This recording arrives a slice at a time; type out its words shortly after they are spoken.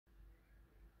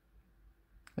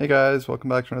Hey guys, welcome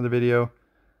back to another video.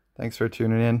 Thanks for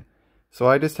tuning in. So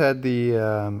I just had the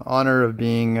honor of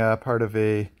being part of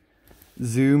a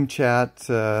Zoom chat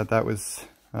that was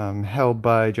held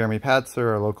by Jeremy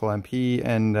Patzer, our local MP,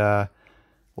 and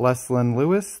Leslyn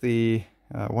Lewis, the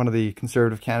one of the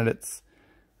Conservative candidates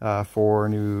for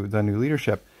the new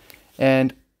leadership.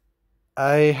 And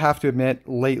I have to admit,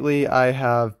 lately I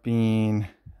have been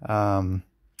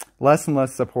less and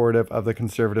less supportive of the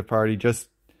Conservative Party, just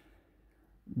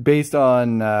based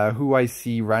on who I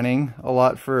see running a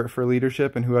lot for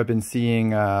leadership and who I've been seeing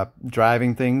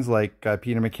driving things like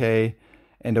Peter MacKay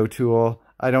and O'Toole.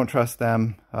 I don't trust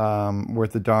them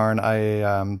worth a darn.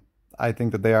 I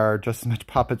think that they are just as much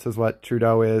puppets as what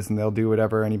Trudeau is, and they'll do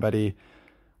whatever anybody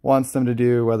wants them to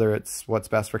do, whether it's what's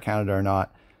best for Canada or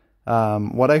not.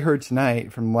 What I heard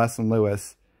tonight from Leslyn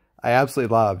Lewis, I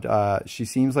absolutely loved. She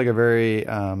seems like a very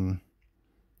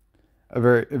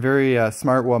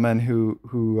smart woman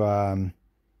who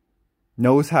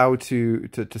knows how to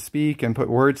speak and put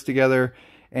words together,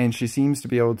 and she seems to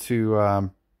be able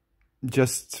to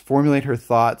just formulate her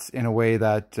thoughts in a way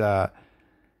that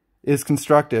is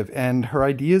constructive. And her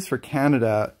ideas for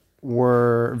Canada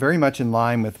were very much in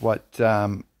line with what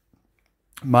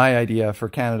my idea for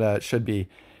Canada should be,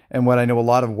 and what I know a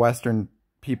lot of Western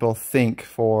people think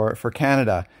for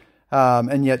Canada.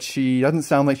 And yet she doesn't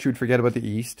sound like she would forget about the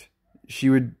East.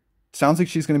 Sounds like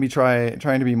she's going to be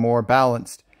trying to be more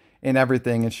balanced in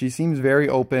everything, and she seems very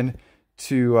open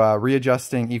to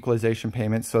readjusting equalization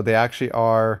payments so they actually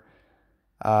are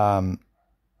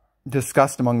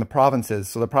discussed among the provinces,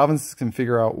 so the provinces can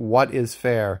figure out what is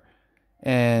fair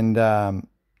and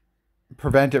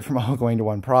prevent it from all going to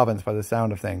one province by the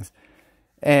sound of things.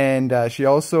 And she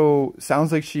also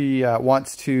sounds like she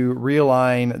wants to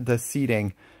realign the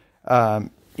seating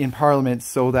in Parliament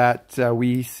so that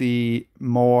we see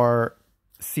more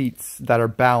seats that are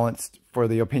balanced for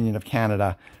the opinion of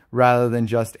Canada, rather than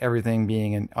just everything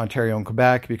being in Ontario and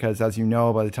Quebec, because as you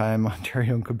know, by the time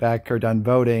Ontario and Quebec are done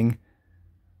voting,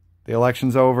 the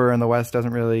election's over and the West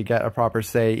doesn't really get a proper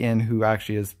say in who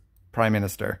actually is Prime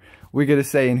Minister. We get a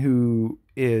say in who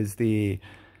is the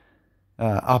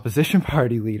opposition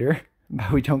party leader,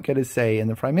 but we don't get a say in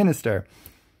the Prime Minister.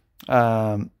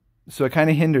 So it kind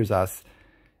of hinders us.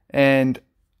 And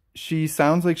she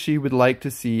sounds like she would like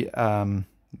to see, the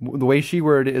way she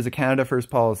worded it is a Canada First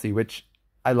policy, which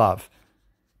I love.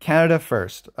 Canada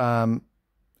first.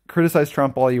 Criticize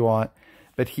Trump all you want,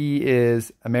 but he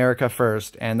is America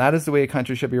first. And that is the way a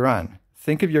country should be run.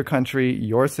 Think of your country,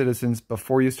 your citizens,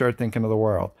 before you start thinking of the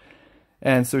world.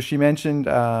 And so she mentioned,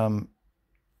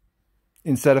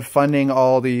 instead of funding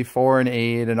all the foreign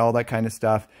aid and all that kind of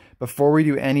stuff, before we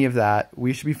do any of that,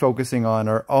 we should be focusing on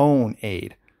our own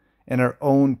aid and our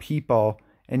own people,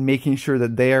 and making sure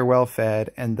that they are well fed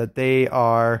and that they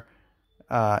are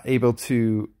able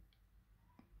to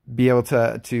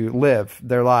live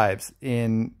their lives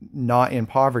not in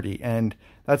poverty. And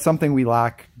that's something we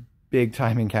lack big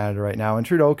time in Canada right now. And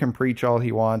Trudeau can preach all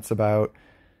he wants about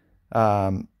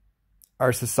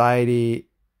our society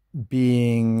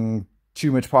being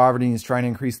too much poverty, and he's trying to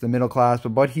increase the middle class,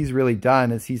 but what he's really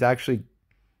done is he's actually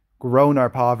grown our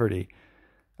poverty.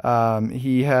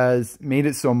 He has made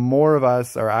it so more of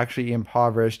us are actually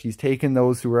impoverished. He's taken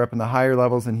those who are up in the higher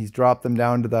levels and he's dropped them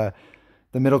down to the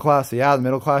middle class. So yeah, the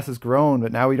middle class has grown,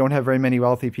 but now we don't have very many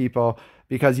wealthy people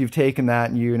because you've taken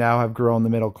that and you now have grown the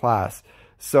middle class.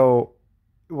 So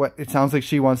what it sounds like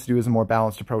she wants to do is a more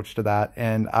balanced approach to that,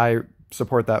 and I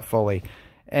support that fully.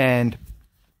 And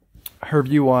her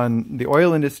view on the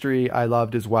oil industry I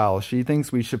loved as well. She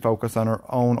thinks we should focus on our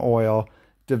own oil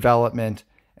development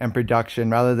and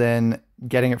production rather than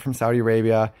getting it from Saudi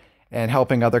Arabia and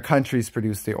helping other countries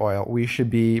produce the oil. We should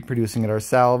be producing it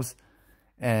ourselves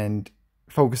and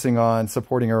focusing on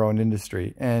supporting our own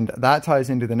industry. And that ties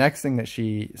into the next thing that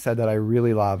she said that I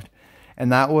really loved,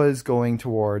 and that was going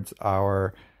towards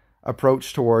our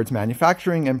approach towards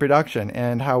manufacturing and production,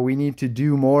 and how we need to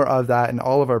do more of that in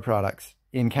all of our products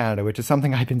in Canada, which is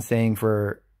something I've been saying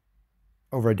for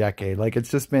over a decade. Like,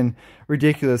 it's just been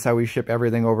ridiculous how we ship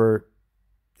everything over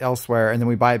elsewhere and then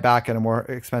we buy it back at a more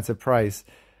expensive price.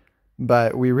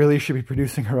 But we really should be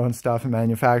producing our own stuff and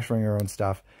manufacturing our own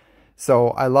stuff. So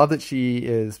I love that she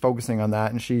is focusing on that,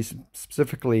 and she's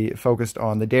specifically focused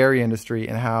on the dairy industry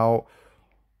and how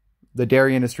the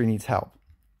dairy industry needs help.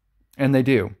 And they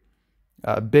do.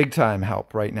 Big time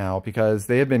help right now, because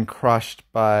they have been crushed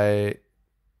by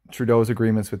Trudeau's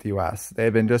agreements with the US. They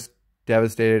have been just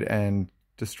devastated and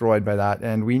destroyed by that,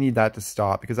 and we need that to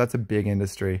stop, because that's a big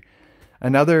industry.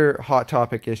 Another hot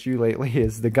topic issue lately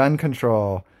is the gun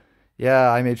control. Yeah,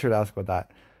 I made sure to ask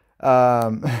about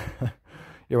that.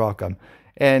 You're welcome.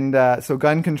 And so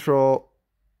gun control,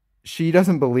 she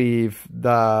doesn't believe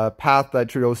the path that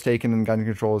Trudeau's taken in gun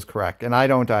control is correct. And I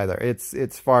don't either.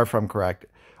 It's far from correct.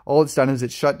 All it's done is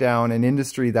it's shut down an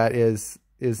industry that is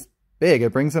big.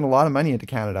 It brings in a lot of money into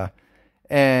Canada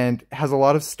and has a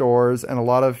lot of stores and a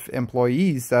lot of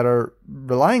employees that are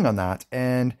relying on that.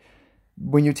 And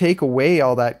when you take away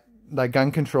all that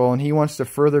gun control and he wants to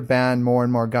further ban more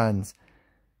and more guns,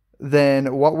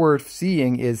 then what we're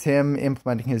seeing is him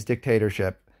implementing his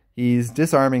dictatorship. He's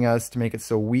disarming us to make it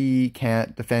so we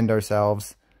can't defend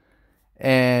ourselves.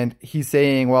 And he's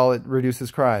saying, well, it reduces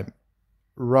crime.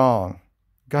 Wrong.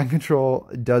 Gun control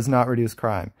does not reduce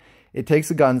crime. It takes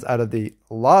the guns out of the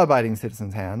law-abiding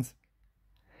citizens' hands,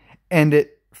 and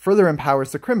it further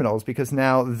empowers the criminals because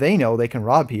now they know they can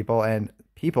rob people and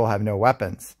people have no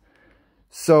weapons.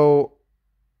 So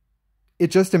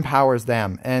it just empowers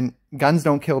them. And guns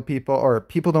don't kill people, or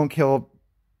people don't kill...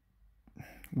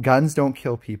 Guns don't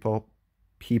kill people.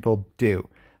 People do.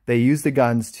 They use the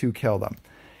guns to kill them.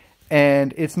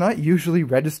 And it's not usually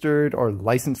registered or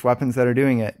licensed weapons that are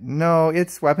doing it. No,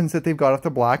 it's weapons that they've got off the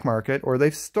black market, or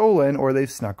they've stolen, or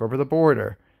they've snuck over the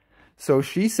border. So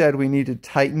she said we need to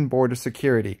tighten border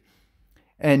security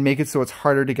and make it so it's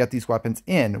harder to get these weapons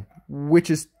in, which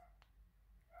is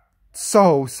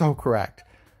so correct.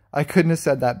 I couldn't have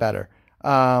said that better.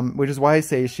 Which is why I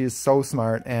say she is so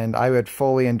smart, and I would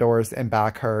fully endorse and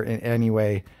back her in any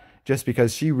way, just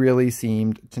because she really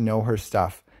seemed to know her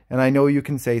stuff. And I know you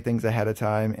can say things ahead of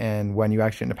time, and when you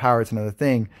actually get into power, it's another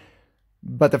thing.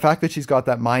 But the fact that she's got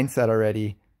that mindset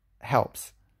already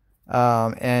helps.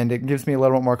 And it gives me a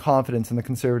little bit more confidence in the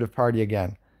Conservative Party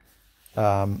again.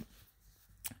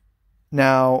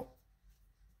 Now,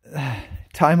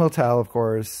 time will tell, of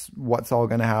course, what's all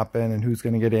going to happen and who's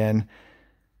going to get in.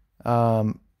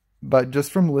 But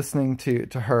just from listening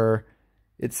to her,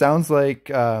 it sounds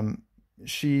like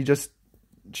she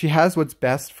has what's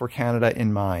best for Canada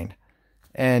in mind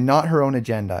and not her own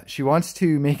agenda. She wants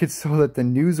to make it so that the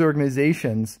news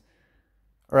organizations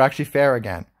are actually fair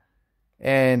again.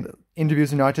 And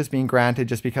interviews are not just being granted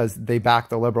just because they back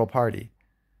the Liberal Party.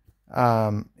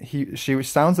 She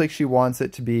sounds like she wants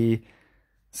it to be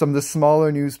some of the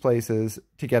smaller news places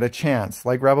to get a chance,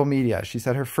 like Rebel Media. She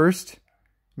said her first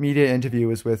media interview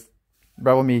was with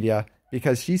Rebel Media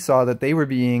because she saw that they were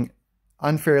being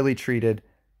unfairly treated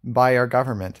by our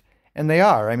government. And they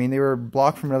are. I mean, they were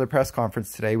blocked from another press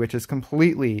conference today, which is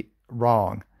completely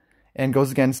wrong and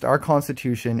goes against our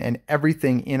Constitution and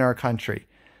everything in our country.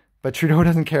 But Trudeau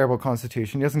doesn't care about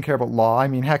Constitution. He doesn't care about law. I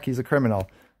mean, heck, he's a criminal.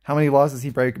 How many laws has he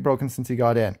broken since he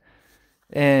got in?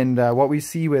 And what we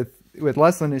see with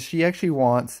Leslyn is she actually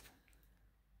wants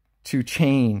to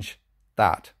change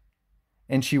that.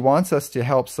 And she wants us to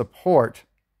help support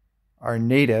our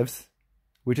natives,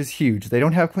 which is huge. They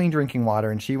don't have clean drinking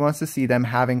water, and she wants to see them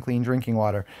having clean drinking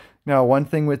water. Now, one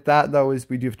thing with that, though, is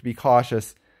we do have to be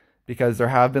cautious because there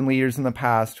have been leaders in the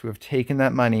past who have taken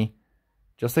that money,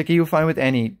 just like you will find with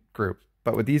any group.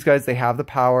 But with these guys, they have the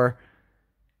power,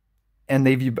 and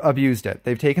they've abused it.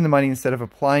 They've taken the money instead of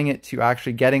applying it to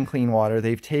actually getting clean water.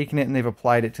 They've taken it and they've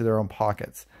applied it to their own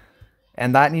pockets.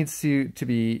 And that needs to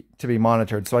be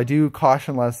monitored. So I do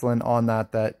caution Leslyn on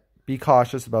that be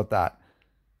cautious about that.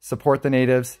 Support the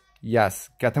natives. Yes,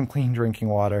 get them clean drinking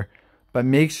water. But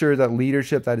make sure that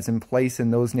leadership that is in place in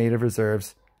those native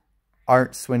reserves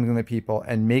aren't swindling the people,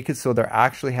 and make it so they're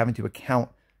actually having to account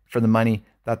for the money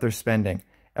that they're spending.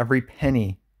 Every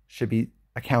penny should be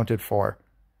accounted for.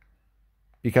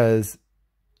 Because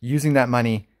using that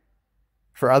money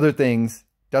for other things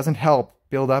doesn't help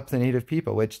build up the native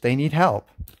people, which they need help.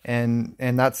 And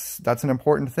that's an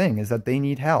important thing, is that they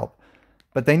need help.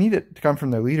 But they need it to come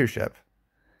from their leadership.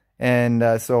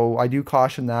 And so I do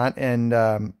caution that. And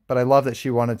but I love that she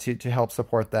wanted to help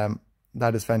support them.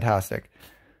 That is fantastic.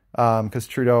 Because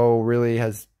Trudeau really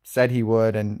has said he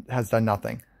would and has done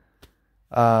nothing.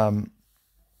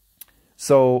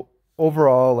 So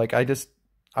overall, like I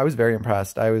was very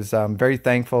impressed. I was very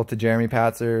thankful to Jeremy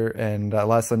Patzer and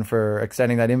Leslyn for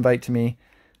extending that invite to me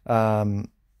to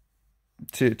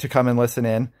come and listen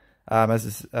in.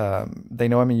 As they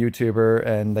know I'm a YouTuber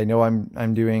and they know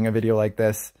I'm doing a video like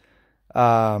this.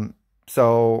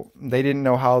 So they didn't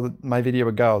know how my video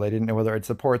would go. They didn't know whether I'd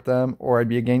support them or I'd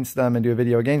be against them and do a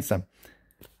video against them.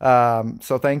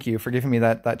 So thank you for giving me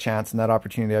that chance and that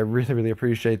opportunity. I really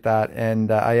appreciate that.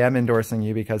 And I am endorsing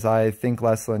you because I think,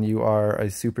 Leslyn, you are a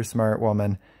super smart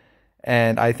woman.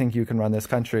 And I think you can run this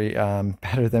country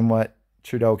better than what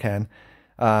Trudeau can,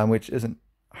 which isn't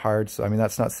hard. So, I mean,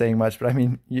 that's not saying much. But, I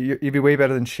mean, you'd be way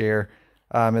better than Scheer.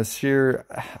 As Scheer,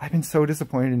 I've been so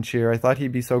disappointed in Scheer. I thought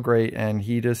he'd be so great. And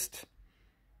he just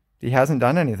he hasn't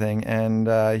done anything, and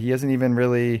he hasn't even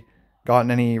really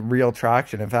gotten any real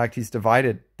traction. In fact, he's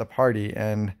divided the party,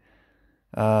 and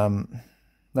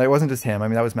it wasn't just him. I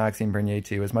mean, that was Maxime Bernier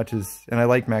too, as much as, and I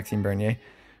like Maxime Bernier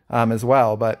as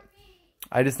well, but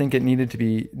I just think it needed to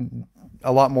be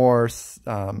a lot more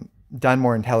done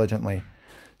more intelligently.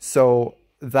 So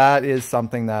that is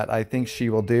something that I think she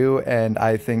will do, and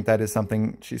I think that is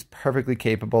something she's perfectly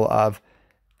capable of,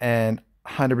 and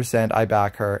 100% I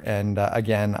back her. And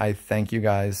again, I thank you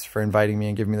guys for inviting me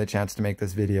and giving me the chance to make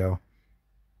this video.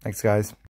 Thanks, guys.